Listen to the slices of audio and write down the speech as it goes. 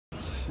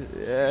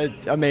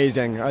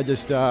amazing.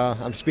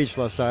 I'm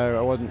speechless. I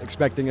wasn't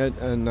expecting it,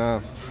 and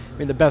I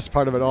mean the best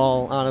part of it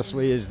all,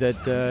 honestly, is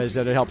that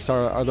it helps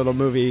our little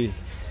movie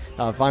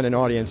find an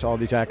audience. All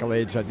these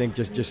accolades, I think,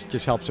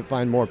 just helps it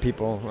find more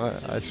people.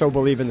 I so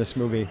believe in this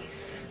movie,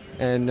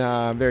 and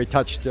very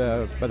touched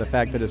by the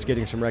fact that it's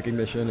getting some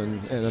recognition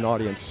and an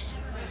audience.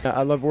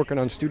 I love working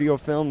on studio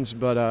films,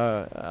 but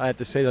I have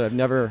to say that I've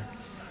never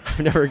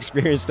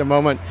experienced a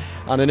moment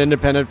on an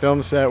independent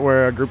film set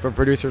where a group of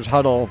producers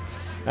huddle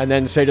and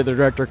then say to the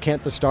director,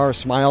 "Can't the star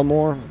smile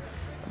more?"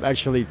 I've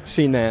actually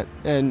seen that,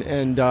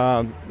 and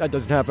that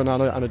doesn't happen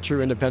on a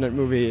true independent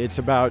movie. It's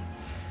about,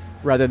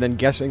 rather than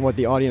guessing what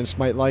the audience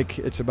might like,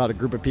 it's about a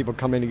group of people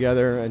coming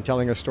together and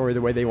telling a story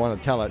the way they want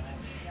to tell it.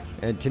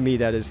 And to me,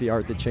 that is the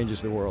art that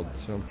changes the world.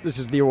 So this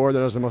is the award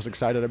that I was the most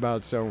excited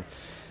about. So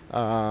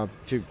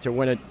to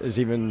win it is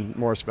even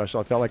more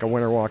special. I felt like a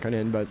winner walking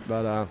in, but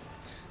I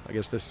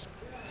guess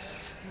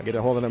I get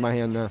to hold it in my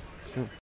hand now. So.